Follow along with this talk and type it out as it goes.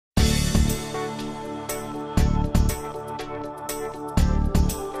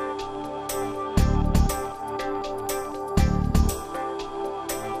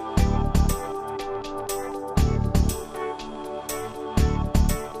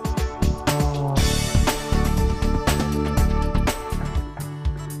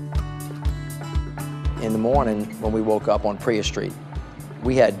morning when we woke up on Priya Street,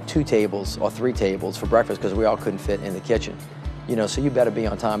 we had 2 tables or 3 tables for breakfast because we all couldn't fit in the kitchen. You know, so you better be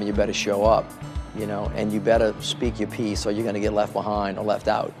on time and you better show up, you know, and you better speak your piece or you're going to get left behind or left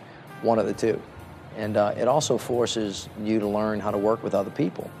out, one of the two. And it also forces you to learn how to work with other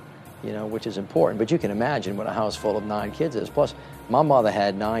people, you know, which is important. But you can imagine what a house full of 9 kids is. Plus, my mother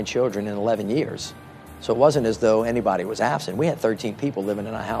had 9 children in 11 years. So it wasn't as though anybody was absent. We had 13 people living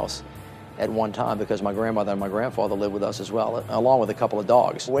in our house at one time because my grandmother and my grandfather lived with us as well, along with a couple of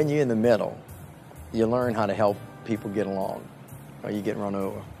dogs. When you're in the middle, you learn how to help people get along or you get run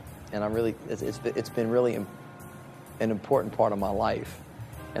over. And it's been really an important part of my life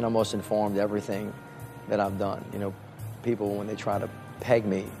and almost informed everything that I've done. You know, people, when they try to peg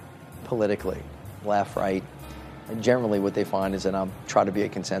me politically, left, right, and generally what they find is that I try to be a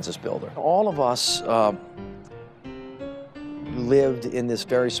consensus builder. All of us lived in this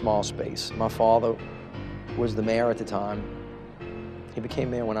very small space. My father was the mayor at the time. He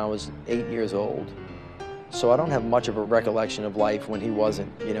became mayor when I was 8 years old. So I don't have much of a recollection of life when he wasn't,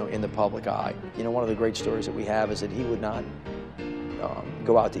 you know, in the public eye. You know, one of the great stories that we have is that he would not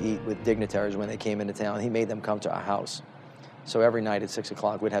go out to eat with dignitaries when they came into town. He made them come to our house. So every night at 6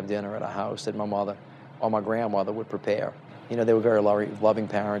 o'clock, we'd have dinner at our house that my mother or my grandmother would prepare. You know, they were very loving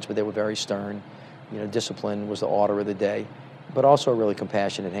parents, but they were very stern. You know, discipline was the order of the day, but also a really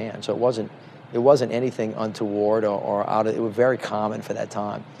compassionate hand. So it wasn't anything untoward or out of, it was very common for that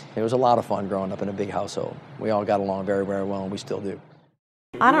time. It was a lot of fun growing up in a big household. We all got along very, very well, and we still do.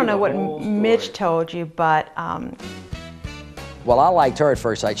 I don't know what Mitch told you, but well, I liked her at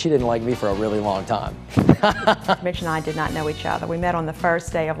first sight. She didn't like me for a really long time. Mitch and I did not know each other. We met on the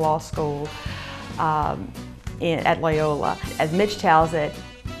first day of law school at Loyola. As Mitch tells it,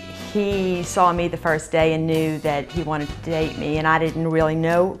 he saw me the first day and knew that he wanted to date me, and I didn't really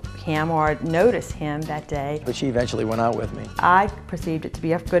know him or notice him that day. But she eventually went out with me. I perceived it to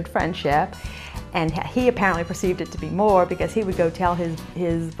be a good friendship, and he apparently perceived it to be more because he would go tell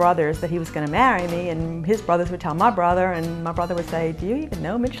his brothers that he was going to marry me, and his brothers would tell my brother, and my brother would say, "Do you even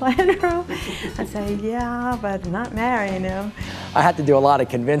know Mitch Landrieu?" I'd say, "Yeah, but I'm not marrying him." I had to do a lot of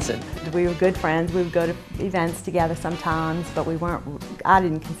convincing. We were good friends. We would go to events together sometimes, but I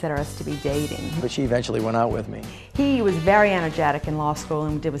didn't consider us to be dating. But she eventually went out with me. He was very energetic in law school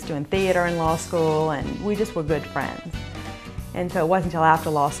and was doing theater in law school, and we just were good friends. And so it wasn't until after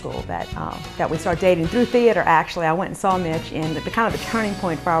law school that we started dating. Through theater, actually, I went and saw Mitch, and the kind of the turning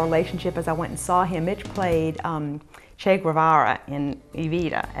point for our relationship as I went and saw him. Mitch played Che Guevara in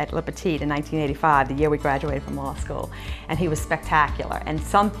Evita at Le Petit in 1985, the year we graduated from law school, and he was spectacular. And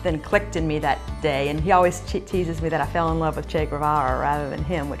something clicked in me that day, and he always teases me that I fell in love with Che Guevara rather than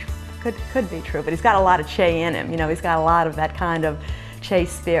him, which could be true, but he's got a lot of Che in him. You know, he's got a lot of that kind of Che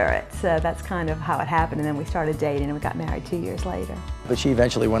spirit. So that's kind of how it happened, and then we started dating and we got married 2 years later. But she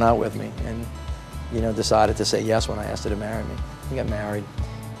eventually went out with me and, you know, decided to say yes when I asked her to marry me. We got married.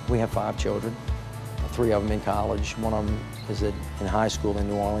 We have 5 children, 3 of them in college. One of them is in high school in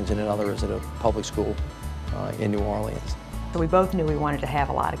New Orleans, and another is at a public school in New Orleans. So we both knew we wanted to have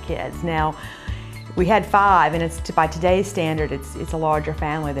a lot of kids. Now, we had 5, and by today's standard, it's a larger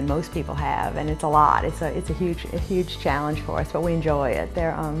family than most people have, and it's a lot. It's a huge challenge for us, but we enjoy it.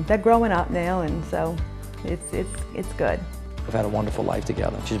 They're growing up now, and so it's good. We've had a wonderful life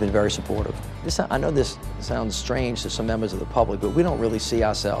together. She's been very supportive. I know this sounds strange to some members of the public, but we don't really see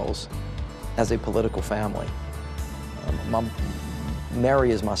ourselves as a political family.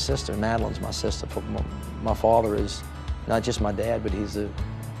 Mary is my sister. Madeline's my sister. My father is not just my dad, but he's the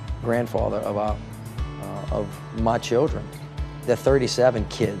grandfather of my children. There are 37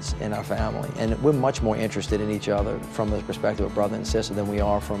 kids in our family, and we're much more interested in each other from the perspective of brother and sister than we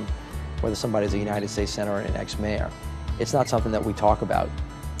are from whether somebody's a United States Senator or an ex-mayor. It's not something that we talk about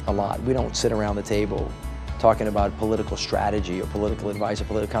a lot. We don't sit around the table talking about political strategy or political advice or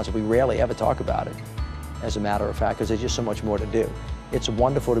political counsel. We rarely ever talk about it, as a matter of fact, because there's just so much more to do. It's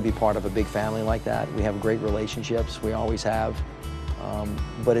wonderful to be part of a big family like that. We have great relationships, we always have,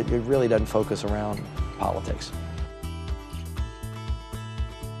 but it really doesn't focus around politics.